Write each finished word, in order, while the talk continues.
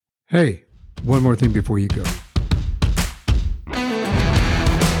Hey, one more thing before you go.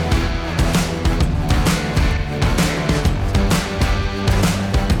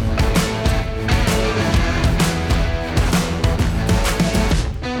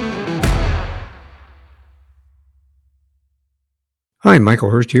 Hi, Michael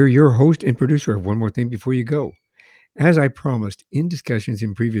Hurst here, your host and producer of One More Thing Before You Go. As I promised in discussions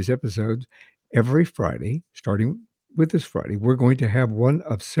in previous episodes, every Friday, starting with this Friday, we're going to have one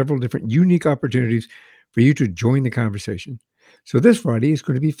of several different unique opportunities for you to join the conversation. So this Friday is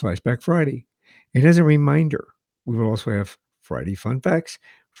going to be Flashback Friday. And as a reminder, we will also have Friday Fun Facts,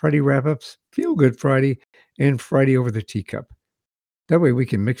 Friday Wrap-Ups, Feel Good Friday, and Friday Over the Teacup. That way we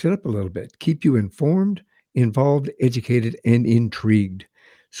can mix it up a little bit, keep you informed, involved, educated, and intrigued.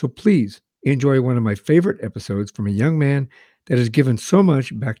 So please enjoy one of my favorite episodes from a young man that has given so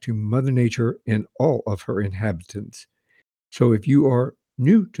much back to Mother Nature and all of her inhabitants. So if you are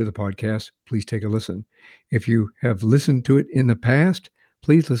new to the podcast, please take a listen. If you have listened to it in the past,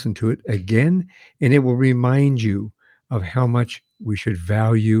 please listen to it again, and it will remind you of how much we should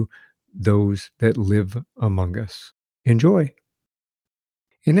value those that live among us. Enjoy.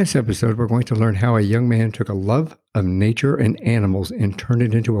 In this episode, we're going to learn how a young man took a love of nature and animals and turned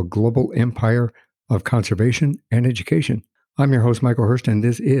it into a global empire of conservation and education. I'm your host, Michael Hurst, and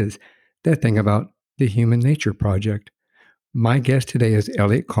this is That Thing About the Human Nature Project. My guest today is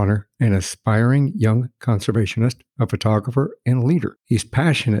Elliot Connor, an aspiring young conservationist, a photographer, and leader. He's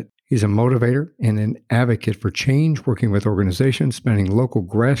passionate. He's a motivator and an advocate for change, working with organizations spanning local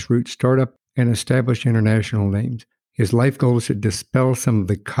grassroots startup and established international names. His life goal is to dispel some of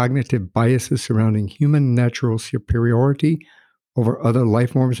the cognitive biases surrounding human natural superiority over other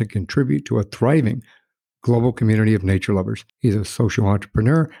life forms and contribute to a thriving global community of nature lovers. He's a social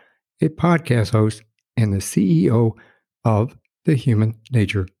entrepreneur, a podcast host, and the CEO of the Human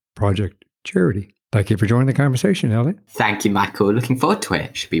Nature Project charity. Thank you for joining the conversation, Elliot. Thank you, Michael. Looking forward to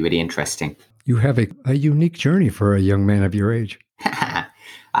it. Should be really interesting. You have a unique journey for a young man of your age.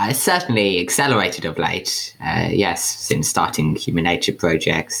 It's certainly accelerated of late, yes, since starting Human Nature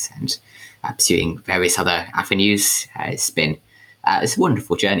projects and pursuing various other avenues. It's been it's a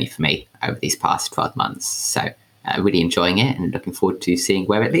wonderful journey for me over these past 12 months. So really enjoying it and looking forward to seeing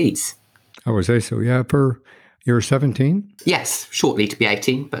where it leads. I would say so, yeah. You're 17? Yes, shortly to be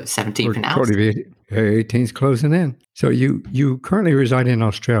 18, but 17 for now. Shortly to be 18's closing in. So you currently reside in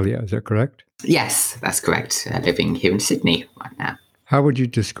Australia, is that correct? Yes, that's correct. Living here in Sydney right now. How would you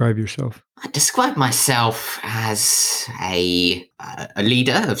describe yourself? I describe myself as a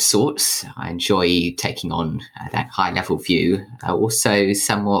leader of sorts. I enjoy taking on that high-level view. Also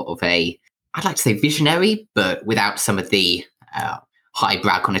somewhat of I'd like to say visionary, but without some of the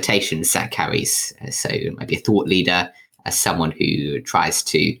highbrow connotations that carries. So maybe a thought leader, as someone who tries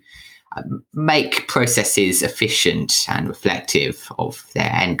to make processes efficient and reflective of their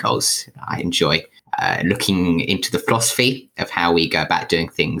end goals. I enjoy looking into the philosophy of how we go about doing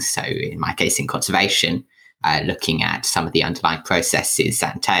things. So in my case, in conservation, looking at some of the underlying processes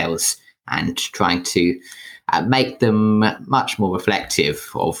that entails and trying to make them much more reflective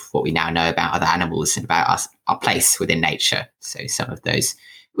of what we now know about other animals and about our place within nature. So some of those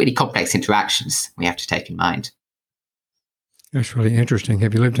really complex interactions we have to take in mind. That's really interesting.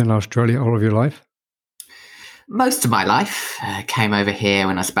 Have you lived in Australia all of your life? Most of my life. Came over here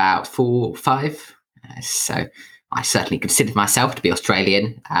when I was about 4 or 5. So I certainly considered myself to be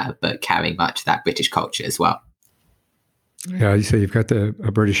Australian, but carrying much of that British culture as well. Yeah, you say you've got a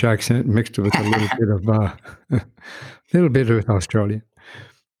British accent mixed with a little bit of Australian.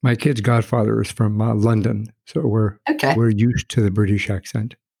 My kid's godfather is from London, so we're used to the British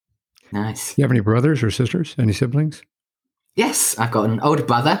accent. Nice. You have any brothers or sisters? Any siblings? Yes, I've got an older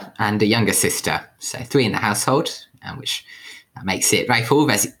brother and a younger sister, so 3 in the household, which makes it very full,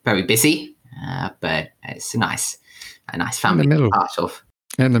 very busy, but it's a nice family to be part of.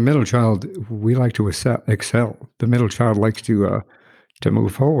 And the middle child, we like to excel. The middle child likes to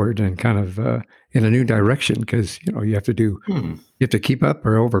move forward and kind of in a new direction because you have to keep up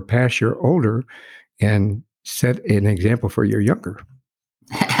or overpass your older and set an example for your younger.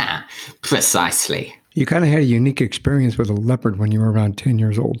 Precisely. You kind of had a unique experience with a leopard when you were around 10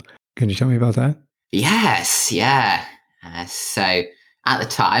 years old. Can you tell me about that? Yes, yeah. So at the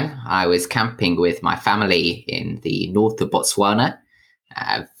time, I was camping with my family in the north of Botswana,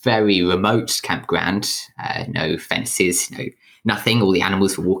 a very remote campground, no fences, nothing. All the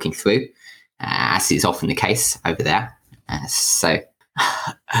animals were walking through, as is often the case over there. So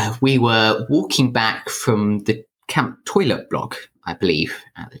we were walking back from the camp toilet block, I believe,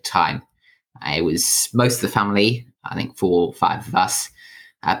 at the time. It was most of the family, I think 4 or 5 of us,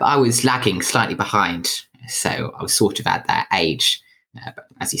 but I was lagging slightly behind. So I was sort of at that age,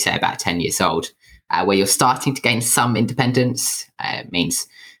 as you say, about 10 years old, where you're starting to gain some independence. It means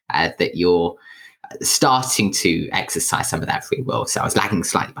that you're starting to exercise some of that free will. So I was lagging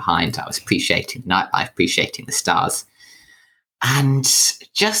slightly behind. I was appreciating the nightlife, appreciating the stars. And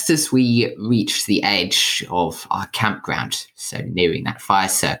just as we reached the edge of our campground, so nearing that fire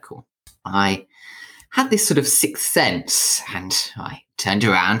circle, I had this sort of sixth sense, and I turned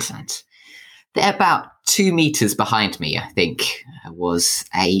around, and there, about 2 meters behind me, I think, was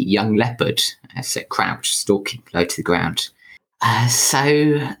a young leopard, so crouched, stalking low to the ground.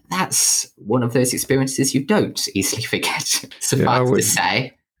 So that's one of those experiences you don't easily forget, suffice to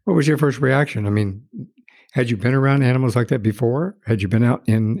say. What was your first reaction? I mean, had you been around animals like that before? Had you been out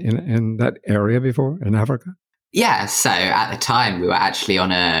in that area before in Africa? Yeah, so at the time we were actually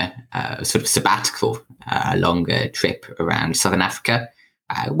on a sort of sabbatical, a longer trip around Southern Africa,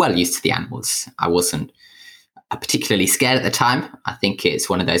 well used to the animals. I wasn't particularly scared at the time. I think it's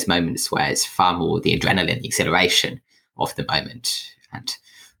one of those moments where it's far more the adrenaline, the exhilaration of the moment. And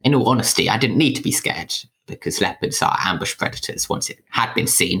in all honesty, I didn't need to be scared because leopards are ambush predators. Once it had been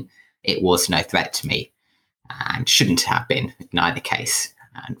seen, it was no threat to me and shouldn't have been in either case.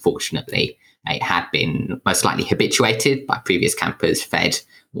 Unfortunately, it had been most likely habituated by previous campers, fed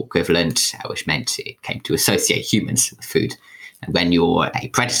or equivalent, which meant it came to associate humans with food. And when you're a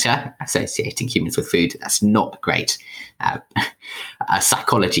predator associating humans with food, that's not a great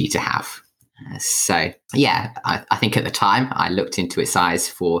psychology to have. So, yeah, I think at the time I looked into its eyes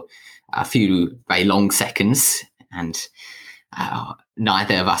for a few very long seconds and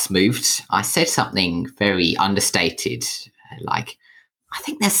neither of us moved. I said something very understated, like, I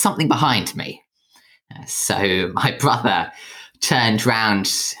think there's something behind me. So my brother turned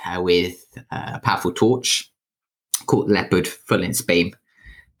round with a powerful torch, caught the leopard full in its beam,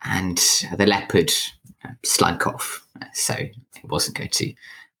 and the leopard slunk off. So it wasn't going to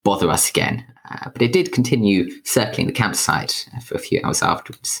bother us again. But it did continue circling the campsite for a few hours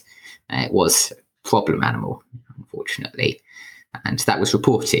afterwards. It was a problem animal, unfortunately. And that was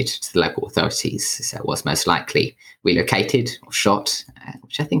reported to the local authorities. So it was most likely relocated or shot,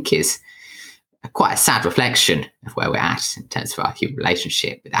 which I think is quite a sad reflection of where we're at in terms of our human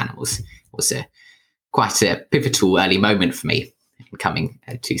relationship with animals. It was quite a pivotal early moment for me in coming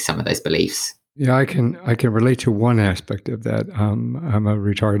to some of those beliefs. Yeah, I can relate to one aspect of that. I'm a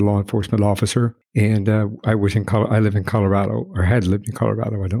retired law enforcement officer, and I live in Colorado, or had lived in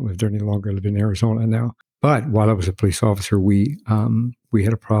Colorado. I don't live there any longer. I live in Arizona now. But while I was a police officer, we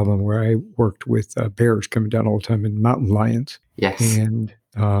had a problem where I worked with bears coming down all the time and mountain lions. Yes. And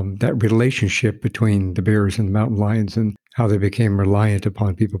that relationship between the bears and the mountain lions and how they became reliant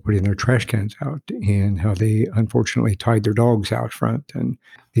upon people putting their trash cans out and how they unfortunately tied their dogs out front and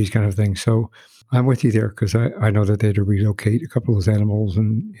these kind of things. So I'm with you there because I know that they had to relocate a couple of those animals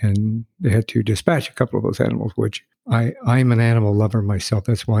and they had to dispatch a couple of those animals, which I'm an animal lover myself.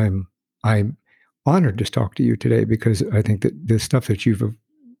 That's why I'm honored to talk to you today, because I think that the stuff that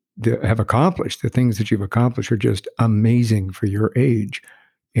have accomplished, the things that you've accomplished are just amazing for your age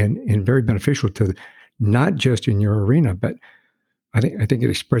and very beneficial to not just in your arena, but I think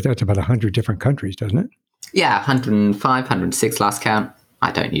it spreads out to about 100 different countries, doesn't it? Yeah, 105, 106 last count.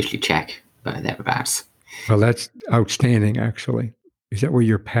 I don't usually check, but thereabouts. Well, that's outstanding, actually. Is that where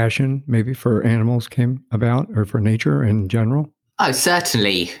your passion maybe for animals came about, or for nature in general? Oh,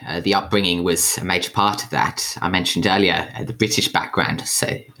 certainly. The upbringing was a major part of that. I mentioned earlier the British background, so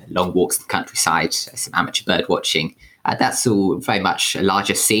long walks in the countryside, some amateur bird watching. That's all very much a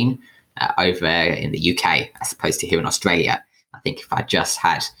larger scene over in the UK as opposed to here in Australia. I think if I just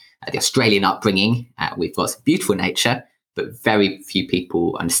had the Australian upbringing, we've got some beautiful nature, but very few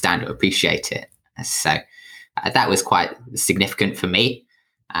people understand or appreciate it. So that was quite significant for me.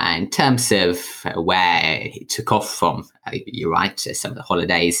 In terms of where it took off from, you're right, some of the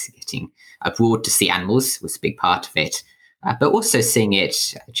holidays, getting abroad to see animals was a big part of it, but also seeing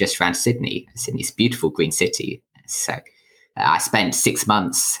it just around Sydney. Sydney's a beautiful green city. So I spent 6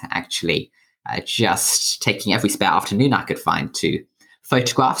 months actually just taking every spare afternoon I could find to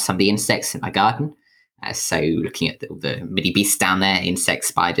photograph some of the insects in my garden. So looking at the mini beasts down there, insects,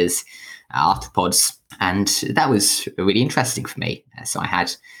 spiders, arthropods, and that was really interesting for me. So I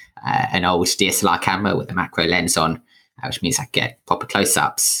had an old DSLR camera with a macro lens on, which means I get proper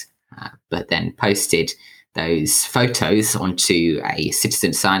close-ups, but then posted those photos onto a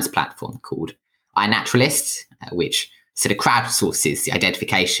citizen science platform called iNaturalist, which sort of crowdsources the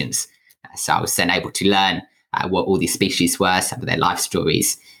identifications. So I was then able to learn what all these species were, some of their life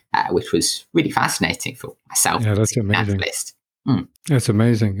stories, which was really fascinating for myself. Yeah, that's amazing. Naturalist. That's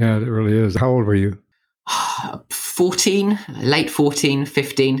amazing. Yeah, it really is. How old were you? 14, late 14,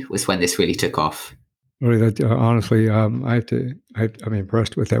 15 was when this really took off. Really, that honestly, I'm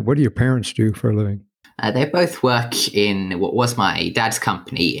impressed with that. What do your parents do for a living? They both work in what was my dad's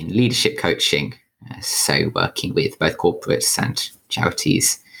company in leadership coaching. So working with both corporates and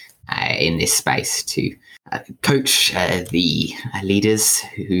charities in this space to coach the leaders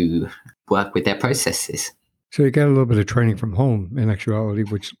who work with their processes. So you got a little bit of training from home in actuality,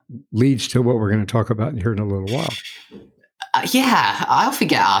 which leads to what we're going to talk about here in a little while. Yeah, I often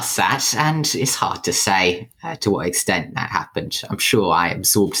get asked that, and it's hard to say to what extent that happened. I'm sure I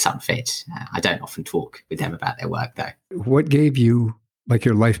absorbed some of it. I don't often talk with them about their work, though. What gave you like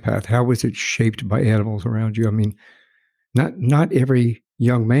your life path? How was it shaped by animals around you? I mean, not every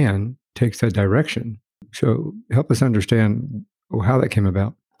young man takes that direction. So help us understand how that came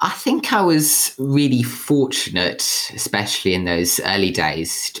about. I think I was really fortunate, especially in those early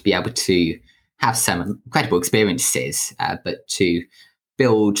days, to be able to have some incredible experiences, but to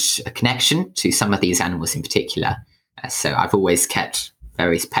build a connection to some of these animals in particular. So I've always kept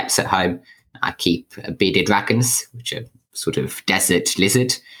various pets at home. I keep bearded dragons, which are sort of desert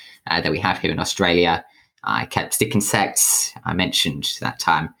lizard that we have here in Australia. I kept stick insects. I mentioned that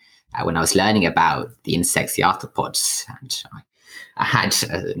time when I was learning about the insects, the arthropods, and I had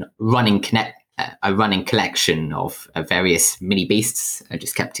a running collection of various mini beasts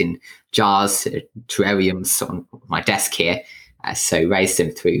just kept in jars, terrariums on my desk here. So raised them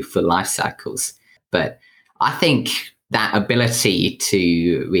through full life cycles. But I think that ability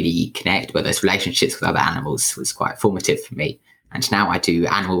to really connect with those relationships with other animals was quite formative for me. And now I do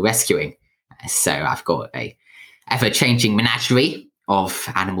animal rescuing. So I've got a ever-changing menagerie of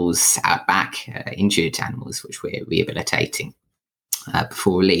animals out back, injured animals, which we're rehabilitating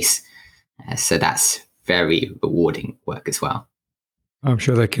before release. So that's very rewarding work as well. I'm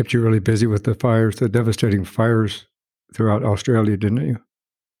sure that kept you really busy with the fires, the devastating fires throughout Australia, didn't you?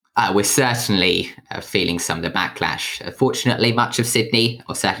 We're certainly feeling some of the backlash. Fortunately, much of Sydney,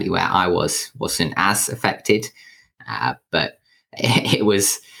 or certainly where I was, wasn't as affected. But it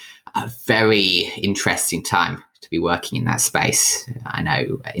was a very interesting time to be working in that space. I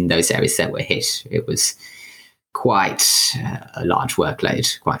know in those areas that were hit, it was quite a large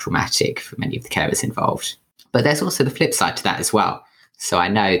workload, quite traumatic for many of the carers involved. But there's also the flip side to that as well. So I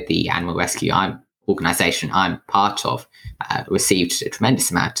know the animal rescue organisation I'm part of received a tremendous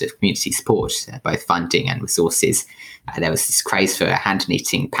amount of community support, both funding and resources. There was this craze for hand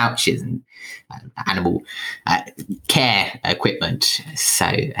knitting pouches and animal care equipment. So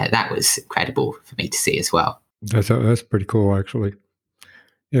that was incredible for me to see as well. That's pretty cool, actually.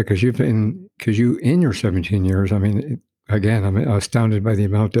 Yeah, because you in your 17 years, I mean, again, I'm astounded by the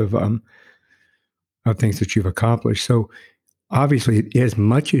amount of things that you've accomplished. So obviously, as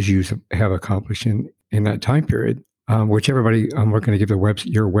much as you have accomplished in that time period, which everybody, we're going to give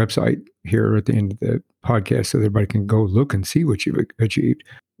your website here at the end of the podcast so that everybody can go look and see what you've achieved.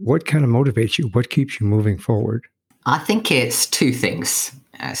 What kind of motivates you? What keeps you moving forward? I think it's two things.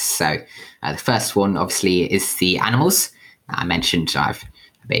 So the first one, obviously, is the animals. I mentioned I've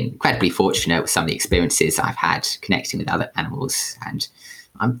been incredibly fortunate with some of the experiences I've had connecting with other animals, and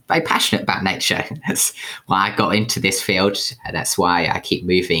I'm very passionate about nature. That's why I got into this field. That's why I keep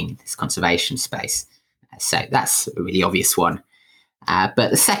moving this conservation space. So that's a really obvious one.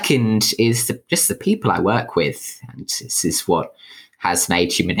 But the second is just the people I work with. And this is what has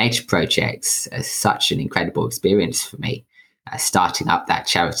made Human Nature Projects such an incredible experience for me. Starting up that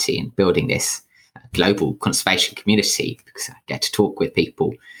charity and building this global conservation community, because I get to talk with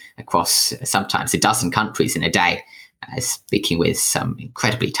people across sometimes a dozen countries in a day, speaking with some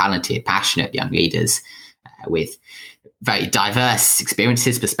incredibly talented, passionate young leaders with very diverse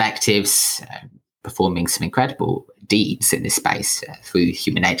experiences, perspectives, performing some incredible deeds in this space through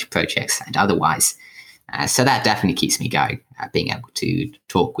Human Nature Projects and otherwise. So that definitely keeps me going, being able to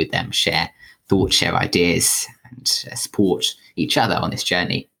talk with them, share thoughts, share ideas, and support each other on this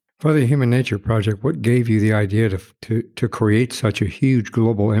journey. For the Human Nature Project, what gave you the idea to create such a huge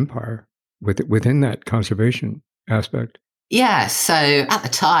global empire within that conservation aspect? Yeah, so at the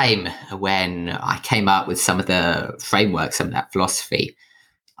time when I came up with some of the framework, some of that philosophy,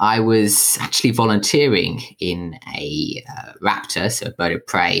 I was actually volunteering in a raptor, so a bird of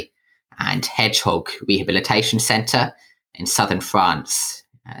prey, and hedgehog rehabilitation centre in southern France.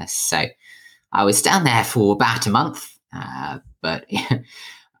 So I was down there for about a month, but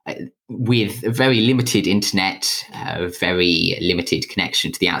with very limited internet, very limited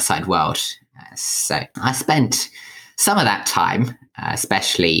connection to the outside world. So I spent some of that time,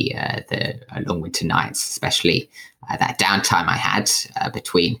 especially the long winter nights, especially that downtime I had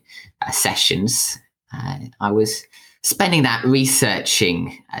between sessions, I was spending that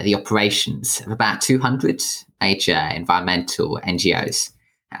researching the operations of about 200 major environmental NGOs.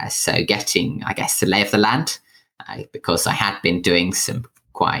 So getting, I guess, the lay of the land, because I had been doing some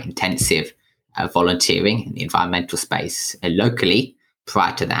quite intensive volunteering in the environmental space locally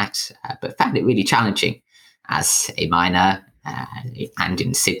prior to that, but found it really challenging as a miner and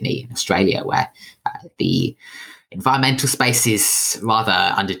in Sydney, Australia, where the environmental space is rather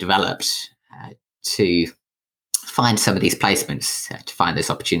underdeveloped, to find some of these placements, to find those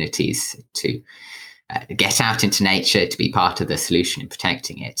opportunities to get out into nature, to be part of the solution in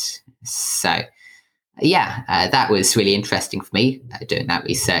protecting it. So, that was really interesting for me. Doing that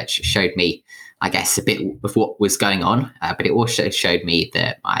research showed me, I guess, a bit of what was going on, but it also showed me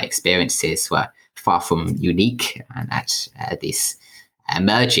that my experiences were far from unique, and that this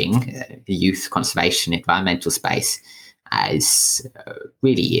emerging youth conservation environmental space is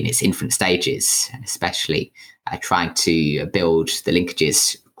really in its infant stages, and especially trying to build the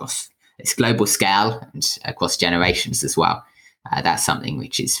linkages across its global scale and across generations as well. That's something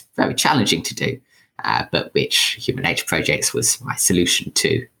which is very challenging to do, but which Human Nature Projects was my solution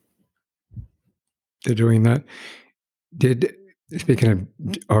to. To doing that. Speaking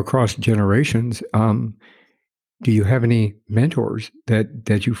of across generations, do you have any mentors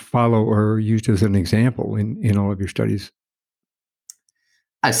that you follow or used as an example in all of your studies?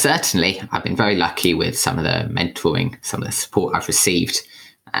 Certainly, I've been very lucky with some of the mentoring, some of the support I've received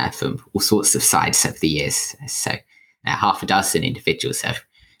from all sorts of sides over the years. So half a dozen individuals have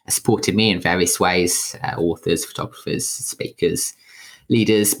supported me in various ways, authors, photographers, speakers,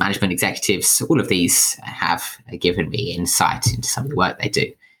 leaders, management executives. All of these have given me insight into some of the work they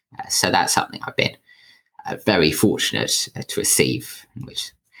do. So that's something I've been very fortunate to receive,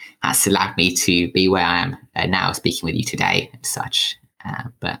 which has allowed me to be where I am now, speaking with you today and such.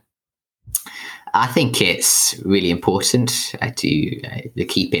 But I think it's really important to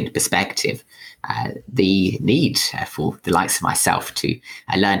keep in perspective the need for the likes of myself to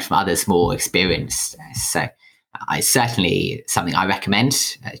learn from others more experienced. So it's certainly something I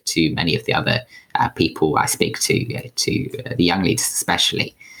recommend to many of the other people I speak to the young leaders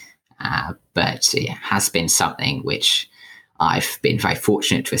especially. But it has been something which I've been very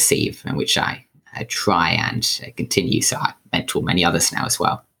fortunate to receive, and which I try and continue. So I mentor many others now as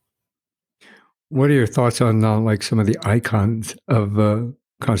well. What are your thoughts on like some of the icons of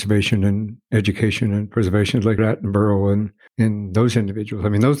conservation and education and preservation, like Attenborough and those individuals? I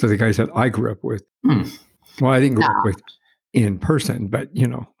mean, those are the guys that I grew up with. Well, I didn't grow up with in person, but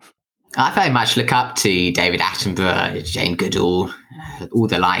I very much look up to David Attenborough, Jane Goodall, all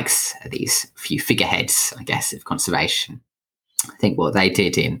the likes, these few figureheads, I guess, of conservation. I think what they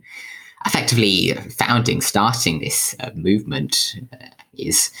did in effectively starting this movement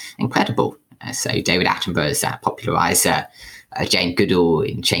is incredible. So David Attenborough is that popularizer, Jane Goodall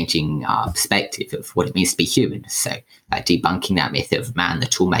in changing our perspective of what it means to be human. So debunking that myth of man, the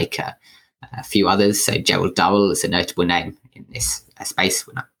toolmaker. A few others, so Gerald Durrell is a notable name in this space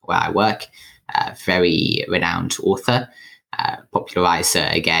where I work, very renowned author, popularizer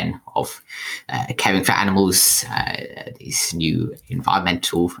again of caring for animals, these new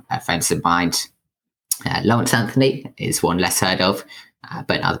environmental friends of mine. Lawrence Anthony is one less heard of,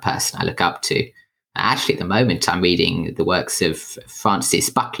 but another person I look up to. Actually, at the moment, I'm reading the works of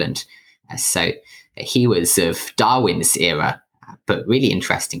Francis Buckland. So he was of Darwin's era, but really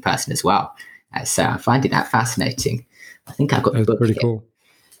interesting person as well. So I'm finding that fascinating. I think I've got the book. That's pretty here. cool.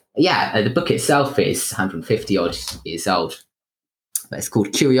 Yeah, the book itself is 150 odd years old, but it's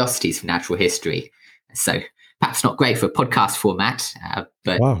called Curiosities from Natural History. So perhaps not great for a podcast format,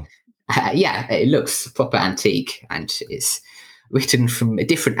 but wow. It looks proper antique and is written from a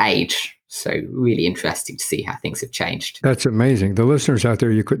different age. So really interesting to see how things have changed. That's amazing. The listeners out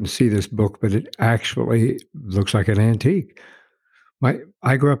there, you couldn't see this book, but it actually looks like an antique.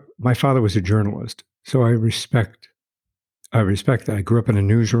 My father was a journalist, so I respect that. I grew up in a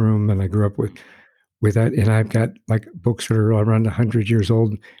newsroom, and I grew up with that. And I've got like books that are around 100 years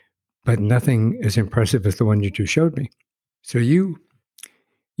old, but nothing as impressive as the one you just showed me. So you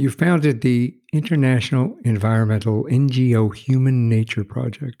founded the International Environmental NGO Human Nature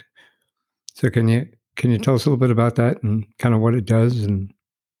Project. So can you tell us a little bit about that and kind of what it does and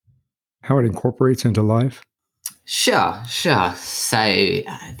how it incorporates into life? Sure. So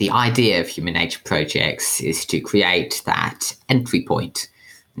the idea of Human Nature Projects is to create that entry point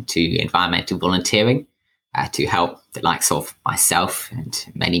to environmental volunteering, to help the likes of myself and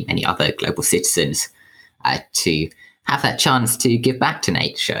many, many other global citizens to have that chance to give back to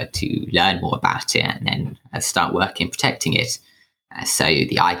nature, to learn more about it, and then start working protecting it. So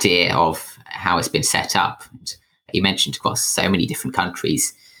the idea of how it's been set up, you mentioned across so many different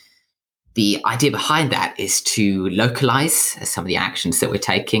countries, the idea behind that is to localize some of the actions that we're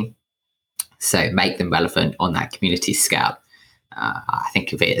taking, so make them relevant on that community scale. I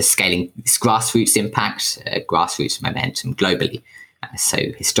think of it as scaling this grassroots impact, grassroots momentum globally. So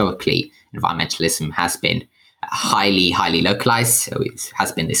historically, environmentalism has been highly localized. So it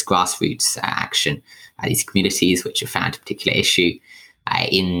has been this grassroots action, these communities which have found a particular issue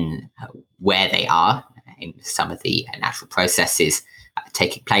in where they are, in some of the natural processes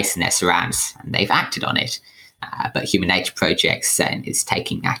taking place in their surrounds, and they've acted on it. But Human Nature Projects is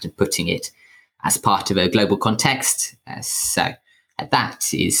taking that and putting it as part of a global context. So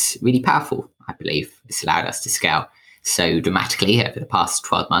that is really powerful, I believe. It's allowed us to scale so dramatically over the past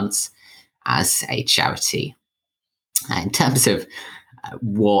 12 months as a charity. In terms of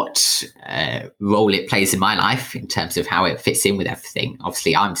what role it plays in my life, in terms of how it fits in with everything,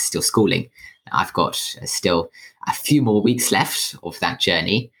 obviously I'm still schooling. I've got still a few more weeks left of that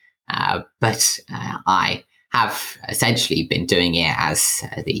journey, but I have essentially been doing it as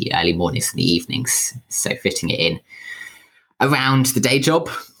the early mornings and the evenings, so fitting it in around the day job,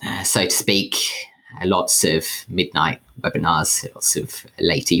 so to speak. Lots of midnight webinars, lots of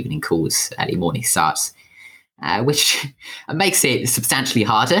late evening calls, early morning starts, which makes it substantially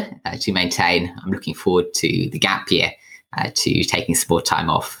harder to maintain. I'm looking forward to the gap year, to taking some more time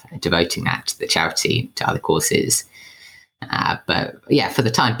off, devoting that to the charity, to other causes. But yeah, for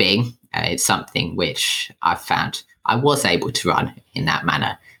the time being, it's something which I've found I was able to run in that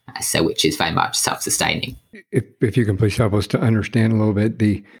manner, so which is very much self-sustaining. If you can please help us to understand a little bit,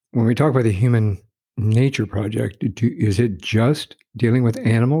 when we talk about the Human Nature Project, is it just dealing with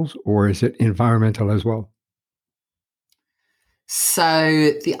animals, or is it environmental as well?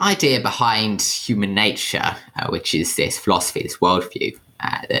 So the idea behind human nature, which is this philosophy, this worldview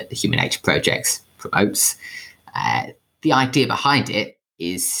that the Human Nature Projects promotes, the idea behind it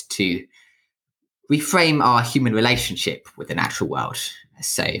is to reframe our human relationship with the natural world.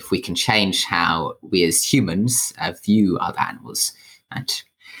 So if we can change how we as humans view other animals, and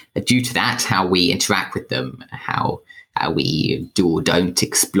due to that, how we interact with them, how we do or don't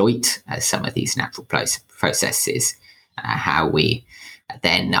exploit some of these natural processes, how we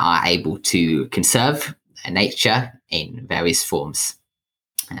then are able to conserve nature in various forms.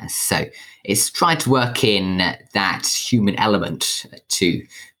 So it's trying to work in that human element to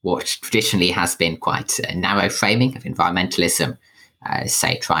what traditionally has been quite a narrow framing of environmentalism,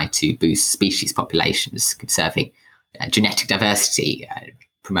 say trying to boost species populations, conserving genetic diversity,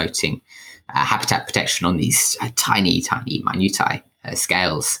 promoting habitat protection on these tiny minutiae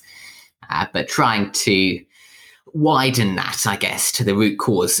scales, but trying to widen that, I guess, to the root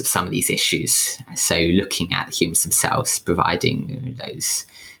cause of some of these issues. So looking at the humans themselves, providing those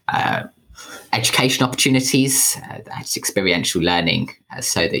education opportunities, that's experiential learning,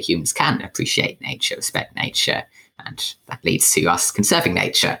 so that humans can appreciate nature, respect nature, and that leads to us conserving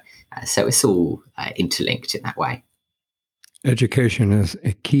nature. So it's all interlinked in that way. Education is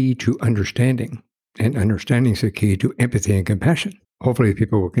a key to understanding, and understanding is a key to empathy and compassion. Hopefully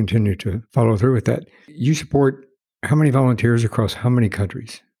people will continue to follow through with that. You support how many volunteers across how many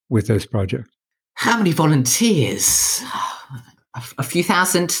countries with this project? How many volunteers? A few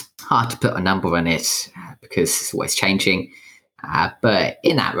thousand. Hard to put a number on it because it's always changing. But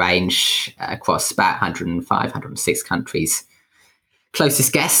in that range, across about 105, 106 countries.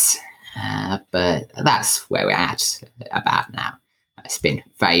 Closest guess, but that's where we're at about now. It's been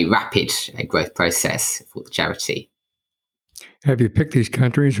very rapid growth process for the charity. Have you picked these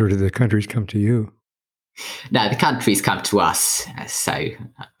countries, or do the countries come to you? No, the countries come to us. So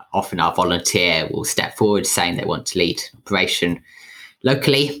often our volunteer will step forward saying they want to lead operation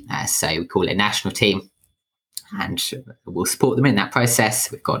locally. So we call it a national team, and we'll support them in that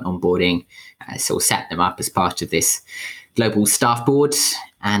process. We've got an onboarding, so we'll set them up as part of this global staff board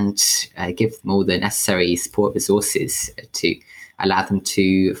and give them all the necessary support resources to allow them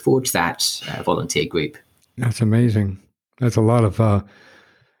to forge that volunteer group. That's amazing. That's a lot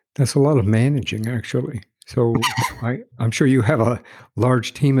of managing, actually. So I'm sure you have a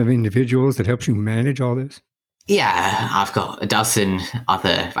large team of individuals that helps you manage all this. Yeah, I've got a dozen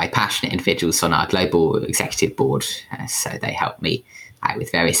other very passionate individuals on our global executive board. So they help me out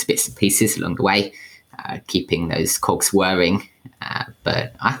with various bits and pieces along the way, keeping those cogs whirring.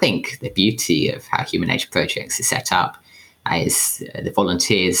 But I think the beauty of how Human Nature Projects is set up is the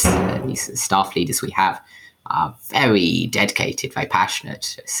volunteers, these staff leaders we have, are very dedicated, very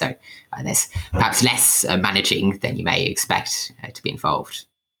passionate. So there's perhaps less managing than you may expect to be involved.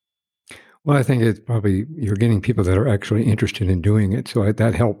 Well, I think it's probably you're getting people that are actually interested in doing it, so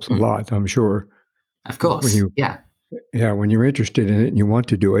that helps a Mm. lot, I'm sure. Of When course, you yeah. Yeah, when you're interested in it and you want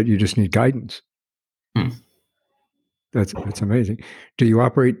to do it, you just need guidance. Mm. That's amazing. Do you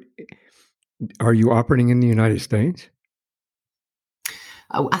operate Are you operating in the United States?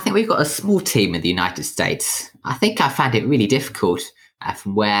 I think we've got a small team in the United States. I think I found it really difficult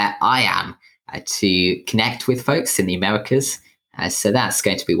from where I am to connect with folks in the Americas. So that's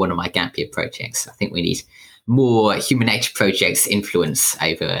going to be one of my gap year projects. I think we need more human nature projects influence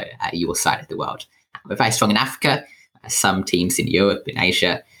over your side of the world. We're very strong in Africa, some teams in Europe, in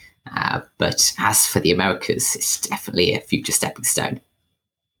Asia. But as for the Americas, it's definitely a future stepping stone.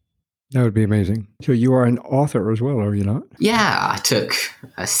 That would be amazing. So you are an author as well, are you not? Yeah, I took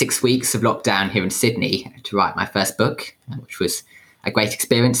 6 weeks of lockdown here in Sydney to write my first book, which was a great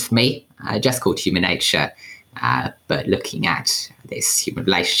experience for me, just called Human Nature, but looking at this human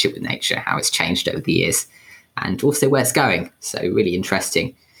relationship with nature, how it's changed over the years, and also where it's going. So really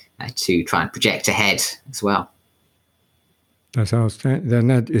interesting to try and project ahead as well. That sounds. Then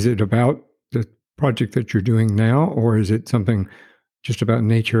is it about the project that you're doing now, or is it something just about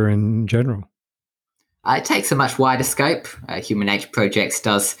nature in general? It takes a much wider scope. Human Nature Projects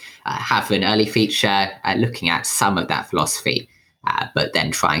does have an early feature looking at some of that philosophy, but then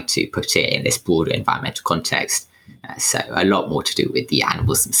trying to put it in this broader environmental context. So a lot more to do with the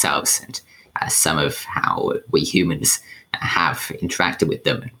animals themselves and some of how we humans have interacted with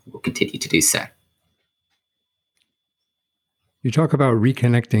them and will continue to do so. You talk about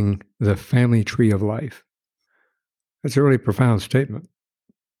reconnecting the family tree of life. That's a really profound statement.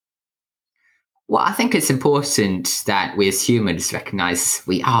 Well, I think it's important that we as humans recognize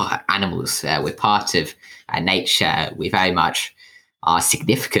we are animals. We're part of nature. We very much are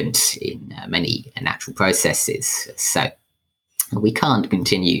significant in many natural processes. So we can't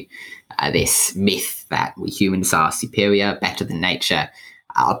continue this myth that we humans are superior, better than nature.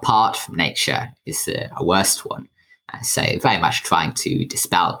 Apart from nature is a worst one. So very much trying to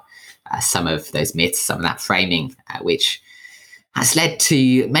dispel some of those myths, some of that framing, which has led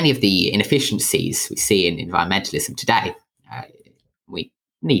to many of the inefficiencies we see in environmentalism today. We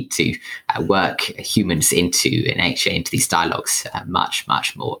need to work humans into nature, into these dialogues much,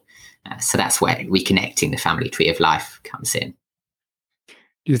 much more. So that's where reconnecting the family tree of life comes in.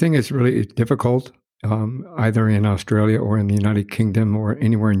 Do you think it's really difficult, either in Australia or in the United Kingdom or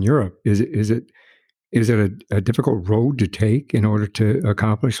anywhere in Europe? Is it a difficult road to take in order to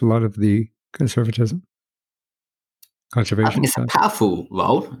accomplish a lot of the conservation? I think it's a powerful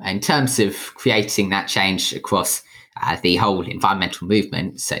role in terms of creating that change across the whole environmental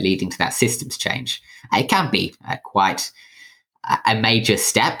movement, so leading to that systems change. It can be quite a major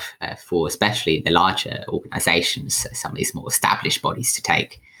step for especially the larger organizations, some of these more established bodies to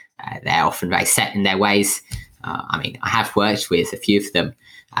take. They're often very set in their ways. I have worked with a few of them.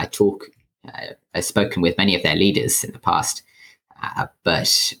 I've spoken with many of their leaders in the past.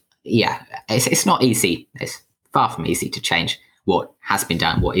 But yeah, it's not easy. It's far from easy to change what has been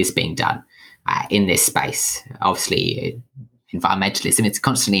done, what is being done in this space. Obviously, environmentalism, it's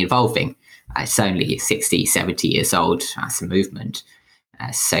constantly evolving. It's only 60, 70 years old as a movement.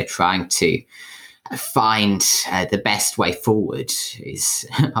 So trying to find the best way forward is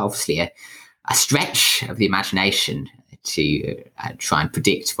obviously a stretch of the imagination to try and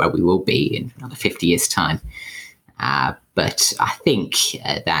predict where we will be in another 50 years' time. But I think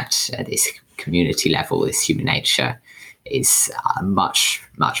that at this community level, this human nature is a much,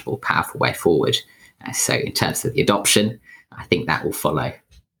 much more powerful way forward. So in terms of the adoption, I think that will follow.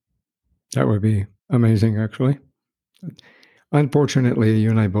 That would be amazing, actually. Unfortunately, you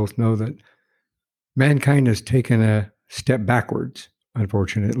and I both know that mankind has taken a step backwards,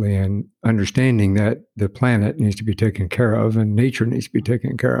 unfortunately, and understanding that the planet needs to be taken care of and nature needs to be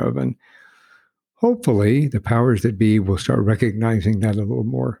taken care of. And hopefully the powers that be will start recognizing that a little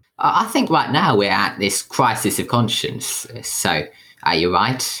more. I think right now we're at this crisis of conscience. So you're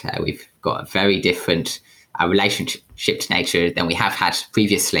right. We've got a very different relationship to nature than we have had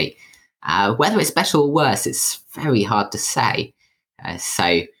previously. Whether it's better or worse, it's very hard to say.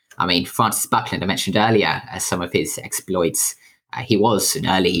 Francis Buckland, I mentioned earlier, some of his exploits. He was an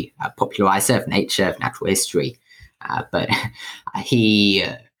early popularizer of nature, of natural history, but he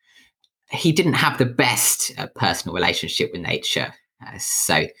didn't have the best personal relationship with nature.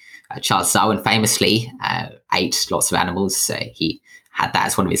 Charles Darwin famously ate lots of animals. He had that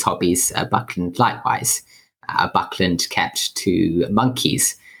as one of his hobbies. Buckland likewise. Buckland kept 2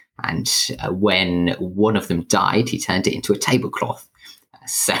 monkeys And when one of them died, he turned it into a tablecloth.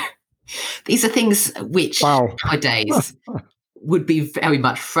 So these are things which Wow. nowadays would be very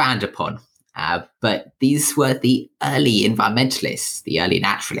much frowned upon. But these were the early environmentalists, the early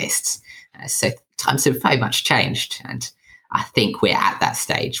naturalists. So times have very much changed. And I think we're at that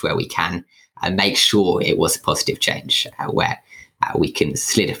stage where we can make sure it was a positive change, where we can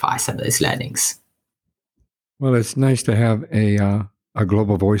solidify some of those learnings. Well, it's nice to have a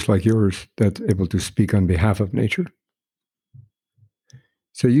global voice like yours that's able to speak on behalf of nature.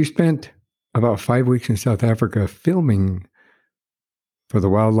 So you spent about 5 weeks in South Africa filming for the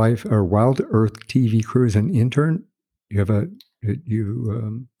Wildlife or Wild Earth TV crew as an intern. You have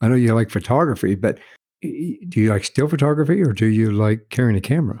I know you like photography, but do you like still photography or do you like carrying a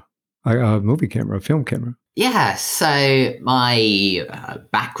camera, a movie camera, a film camera? Yeah, so my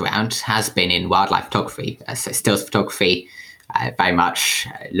background has been in wildlife photography, so stills photography, very much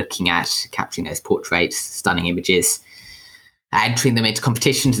looking at capturing those portraits, stunning images, entering them into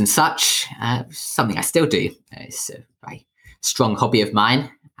competitions and such. Something I still do. It's a very strong hobby of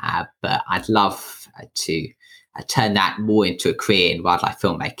mine, but I'd love to turn that more into a career in wildlife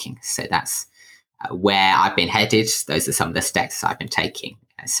filmmaking. So that's where I've been headed. Those are some of the steps I've been taking.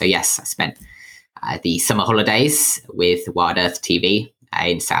 So yes, I spent the summer holidays with Wild Earth TV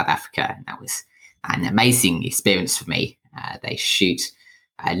in South Africa. And that was an amazing experience for me. They shoot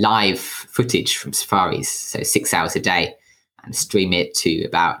live footage from safaris, so 6 hours a day, and stream it to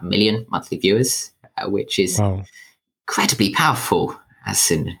about 1 million monthly viewers, which is Wow. incredibly powerful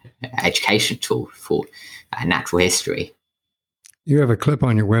as an education tool for natural history. You have a clip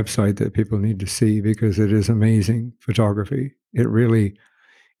on your website that people need to see because it is amazing photography. It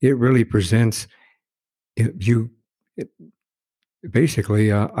really presents you.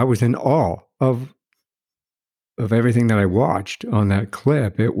 Basically, I was in awe of everything that I watched on that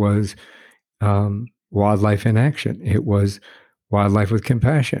clip. It was wildlife in action. It was wildlife with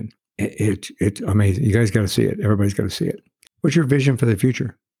compassion. It's amazing. You guys got to see it. Everybody's got to see it. What's your vision for the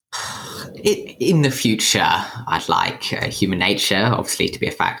future? In the future, I'd like human nature, obviously, to be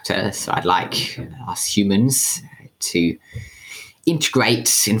a factor. So I'd like us humans to integrate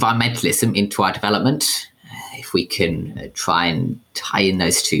environmentalism into our development. If we can try and tie in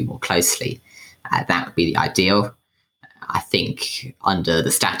those two more closely, that would be the ideal. I think under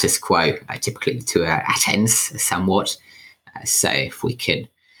the status quo, typically the two are at ends somewhat. So if we can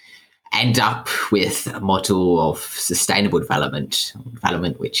end up with a model of sustainable development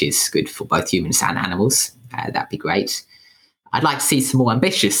which is good for both humans and animals, that'd be great. I'd like to see some more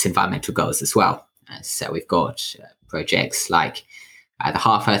ambitious environmental goals as well. So we've got projects like the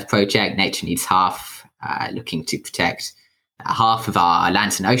Half Earth Project, Nature Needs Half, looking to protect half of our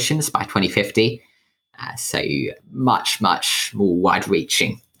lands and oceans by 2050. So much, much more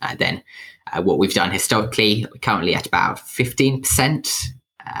wide-reaching than what we've done historically. We're currently at about 15%,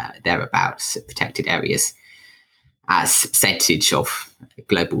 thereabouts, protected areas as a percentage of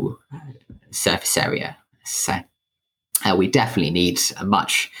global surface area. So we definitely need a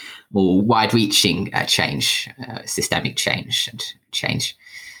much more wide-reaching change, systemic change, and change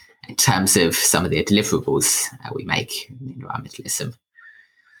in terms of some of the deliverables we make in environmentalism.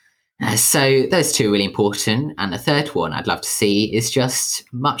 So those two are really important. And the third one I'd love to see is just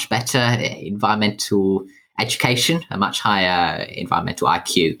much better environmental education, a much higher environmental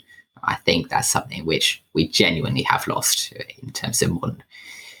IQ. I think that's something which we genuinely have lost in terms of modern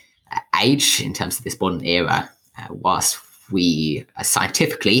age, in terms of this modern era. Whilst we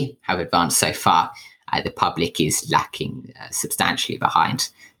scientifically have advanced so far, the public is lacking substantially behind.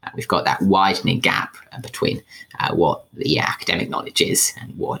 We've got that widening gap between what the academic knowledge is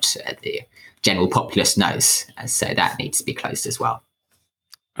and what the general populace knows. So that needs to be closed as well.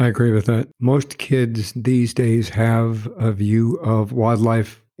 I agree with that. Most kids these days have a view of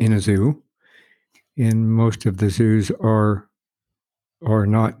wildlife in a zoo, and most of the zoos are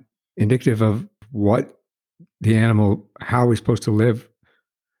not indicative of what the animal, how it's supposed to live,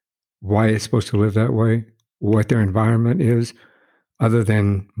 why it's supposed to live that way, what their environment is, other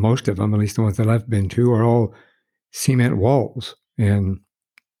than most of them, at least the ones that I've been to, are all cement walls and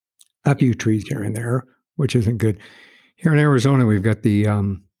a few trees here and there, which isn't good. Here in Arizona, we've got the,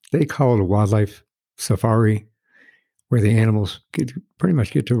 they call it a wildlife safari, where the animals pretty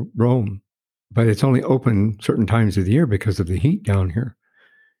much get to roam, but it's only open certain times of the year because of the heat down here.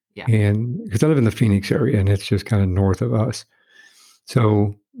 Yeah. And because I live in the Phoenix area and it's just kind of north of us.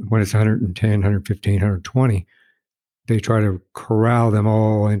 So when it's 110, 115, 120, they try to corral them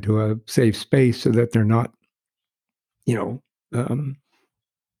all into a safe space so that they're not,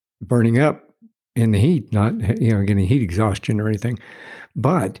 burning up in the heat, not getting heat exhaustion or anything.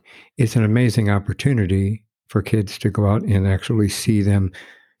 But it's an amazing opportunity for kids to go out and actually see them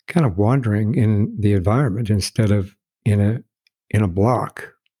kind of wandering in the environment instead of in a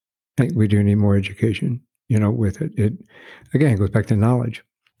block. I think we do need more education, with it. It again goes back to knowledge.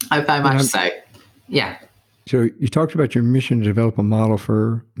 Oh, very much so. Yeah. So you talked about your mission to develop a model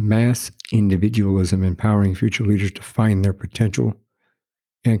for mass individualism, empowering future leaders to find their potential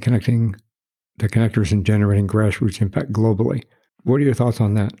and connecting the connectors and generating grassroots impact globally. What are your thoughts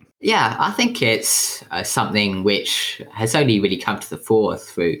on that? Yeah, I think it's something which has only really come to the fore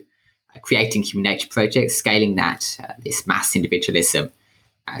through creating human nature projects, scaling that, this mass individualism.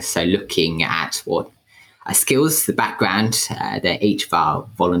 So looking at what skills, the background that each of our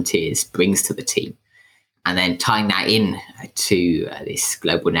volunteers brings to the team, and then tying that in to this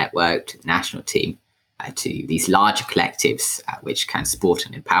global network, to the national team, to these larger collectives, which can support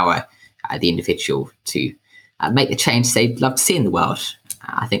and empower the individual to make the change they'd love to see in the world.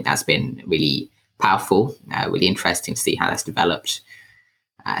 I think that's been really powerful, really interesting to see how that's developed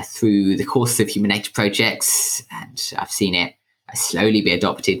through the course of human nature projects. And I've seen it slowly be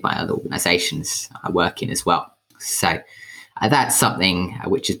adopted by other organizations I work in as well. So that's something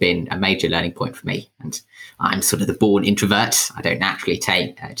which has been a major learning point for me. And I'm sort of the born introvert. I don't naturally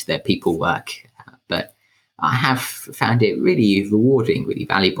take to the people work, but I have found it really rewarding, really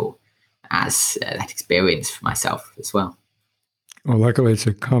valuable as that experience for myself as well. Well, luckily it's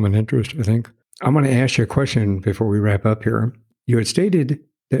a common interest, I think. I'm going to ask you a question before we wrap up here. You had stated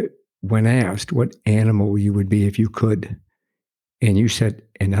that when asked what animal you would be if you could, and you said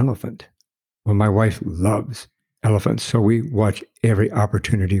an elephant. Well, my wife loves elephants, so we watch every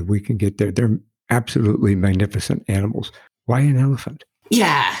opportunity we can get there. They're absolutely magnificent animals. Why an elephant?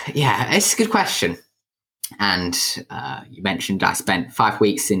 Yeah, it's a good question. And you mentioned I spent 5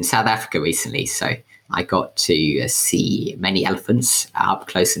 weeks in South Africa recently, so I got to see many elephants up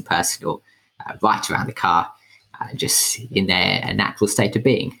close and personal, right around the car, just in their natural state of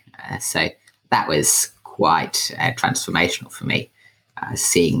being. So that was quite transformational for me,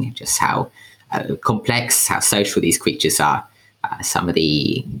 seeing just how complex, how social these creatures are, some of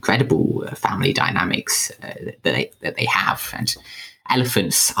the incredible family dynamics that they have. And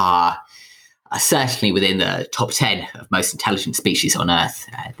elephants are certainly within the top 10 of most intelligent species on Earth.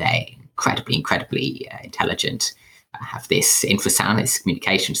 They're incredibly intelligent, have this infrasound, this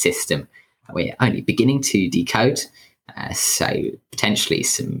communication system we're only beginning to decode. So potentially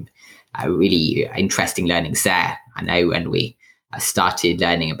some really interesting learnings there. I know when we started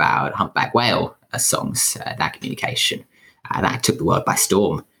learning about humpback whale songs, that communication, that took the world by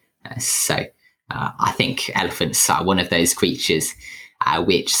storm. So I think elephants are one of those creatures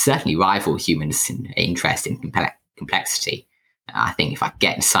which certainly rival humans in interest in complexity. I think if I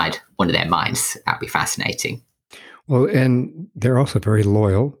get inside one of their minds, that'd be fascinating. Well, and they're also very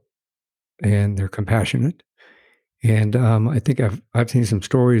loyal, and they're compassionate. And I think I've seen some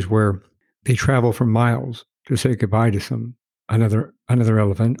stories where they travel for miles to say goodbye to another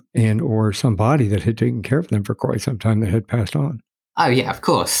elephant or somebody that had taken care of them for quite some time that had passed on. Oh yeah, of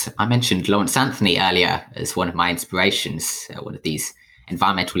course. I mentioned Lawrence Anthony earlier as one of my inspirations, one of these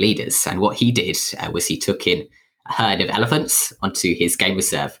environmental leaders. And what he did was he took in a herd of elephants onto his game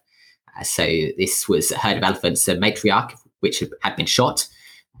reserve. So this was a herd of elephants, a matriarch, which had been shot.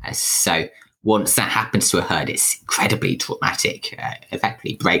 So once that happens to a herd, it's incredibly traumatic.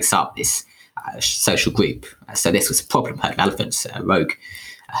 Effectively breaks up this social group. So this was a problem herd of elephants, a rogue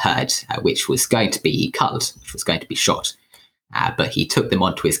herd, which was going to be culled, which was going to be shot. But he took them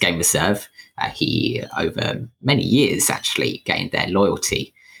onto his game reserve. He, over many years, actually gained their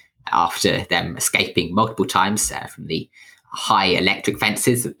loyalty after them escaping multiple times from the high electric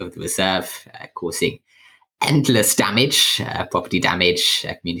fences of the reserve, causing endless damage, property damage,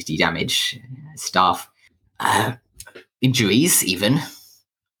 community damage, staff injuries even.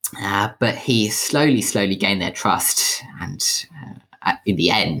 But he slowly gained their trust. And in the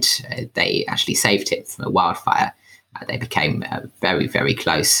end, they actually saved him from a wildfire. They became very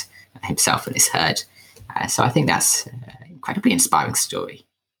close, himself and his herd. So I think that's an incredibly inspiring story.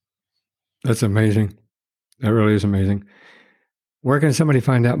 That's amazing. That really is amazing. Where can somebody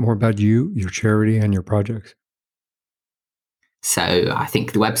find out more about you, your charity, and your projects? So I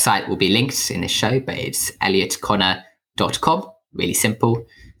think the website will be linked in this show, but it's elliotconnor.com. Really simple.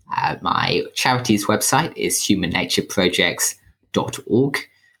 My charity's website is humannatureprojects.org.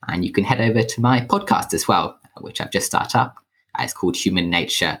 And you can head over to my podcast as well, which I've just started up. It's called Human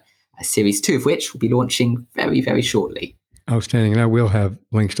Nature, series 2 of which will be launching very shortly. Outstanding. And I will have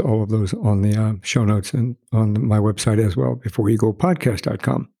links to all of those on the show notes and on my website as well,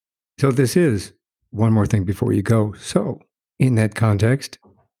 beforeyougopodcast.com. So this is one more thing before you go. So, in that context,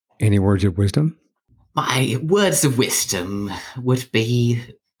 any words of wisdom? My words of wisdom would be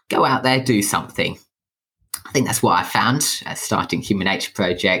go out there, do something. I think that's what I found starting Human Nature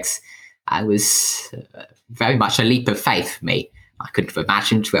Projects. I was very much a leap of faith for me. I couldn't have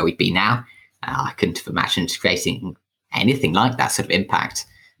imagined where we'd be now. I couldn't have imagined creating anything like that sort of impact.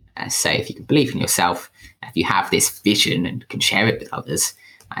 So if you can believe in yourself, if you have this vision and can share it with others,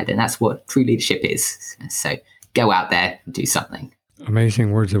 then that's what true leadership is. So go out there and do something.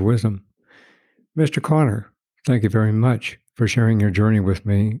 Amazing words of wisdom. Mr. Connor, thank you very much for sharing your journey with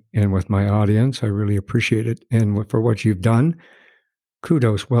me and with my audience. I really appreciate it. And for what you've done,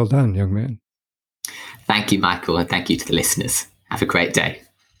 kudos. Well done, young man. Thank you, Michael, and thank you to the listeners. Have a great day.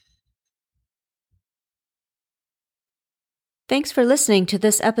 Thanks for listening to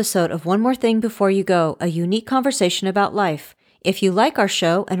this episode of One More Thing Before You Go, a unique conversation about life. If you like our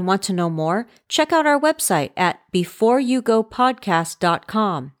show and want to know more, check out our website at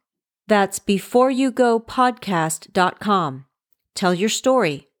beforeyougopodcast.com. That's beforeyougopodcast.com. Tell your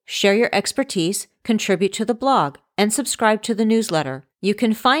story, share your expertise, contribute to the blog, and subscribe to the newsletter. You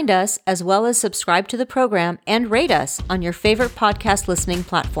can find us as well as subscribe to the program and rate us on your favorite podcast listening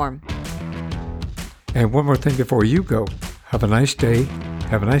platform. And one more thing before you go. Have a nice day,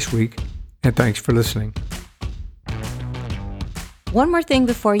 have a nice week, and thanks for listening. One More Thing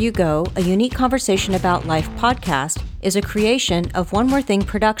Before You Go, a unique conversation about life podcast, is a creation of One More Thing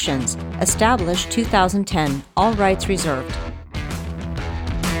Productions, established 2010, all rights reserved.